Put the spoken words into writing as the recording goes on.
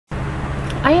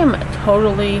I am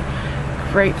totally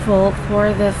grateful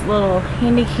for this little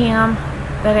handy cam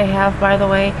that I have, by the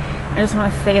way. I just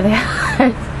want to say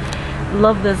that.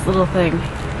 Love this little thing.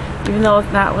 Even though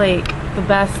it's not like the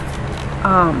best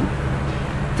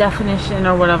definition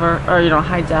or whatever, or you know,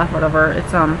 high def, whatever.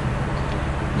 It's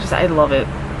just, I love it.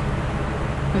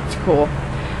 It's cool.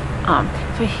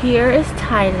 So here is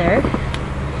Tyler.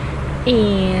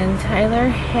 And Tyler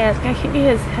has, I can't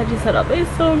get his head set up. It's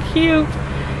so cute.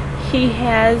 He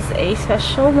has a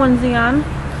special onesie on.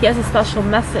 He has a special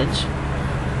message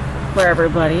for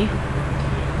everybody.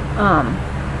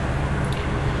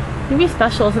 Maybe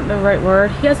special isn't the right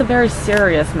word. He has a very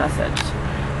serious message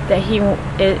that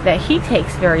he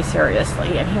takes very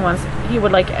seriously, and he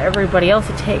would like everybody else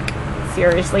to take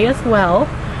seriously as well.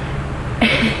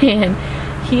 And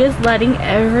he is letting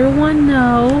everyone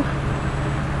know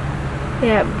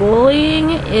that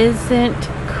bullying isn't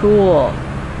cool.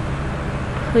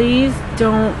 Please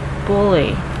don't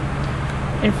bully.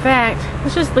 In fact,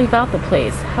 let's just leave out the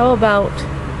place. How about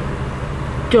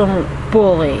don't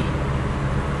bully?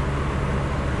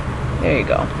 There you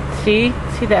go. See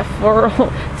that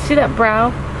furrow? See that brow?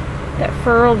 That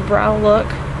furrowed brow look?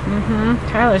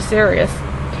 Tyler's serious.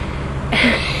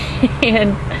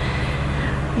 And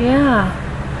yeah,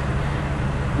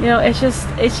 you know,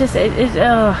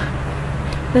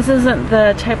 this isn't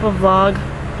the type of vlog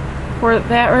for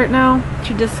that right now,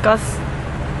 to discuss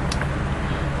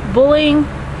bullying.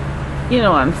 You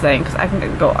know what I'm saying, because I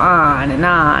can go on and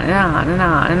on and on and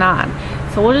on and on.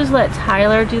 So we'll just let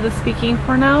Tyler do the speaking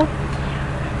for now.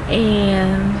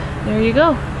 And there you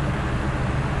go.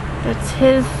 That's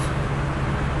his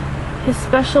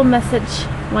special message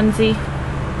onesie.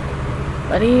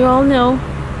 Letting you all know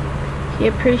he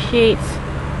appreciates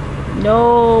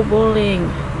no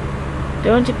bullying.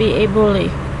 Don't be a bully.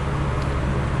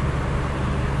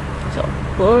 So,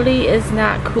 bully is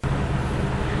not cool.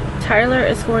 Tyler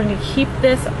is going to keep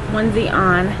this onesie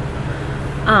on.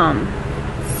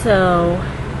 So,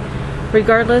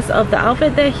 regardless of the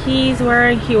outfit that he's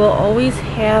wearing, he will always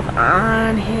have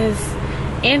on his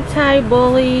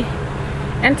anti-bully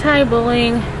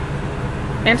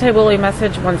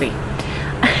message onesie.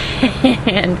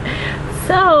 And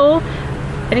so,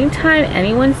 anytime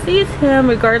anyone sees him,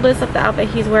 regardless of the outfit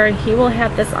he's wearing, he will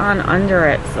have this on under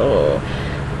it. So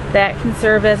that can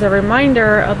serve as a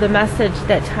reminder of the message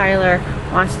that Tyler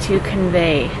wants to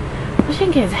convey. I wish I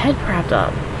can get his head propped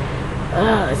up.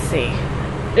 Let's see.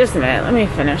 Just a minute. Let me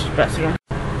finish. Bless you.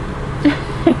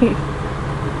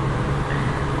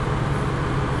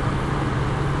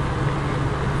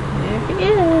 There he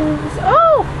is.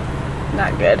 Oh!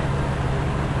 Not good.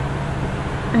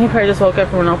 And he probably just woke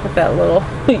everyone up with that little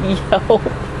yelp.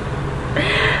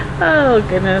 Oh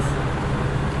goodness.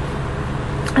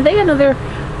 I think another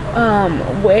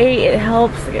way it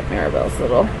helps to get Meribel's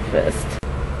little fist.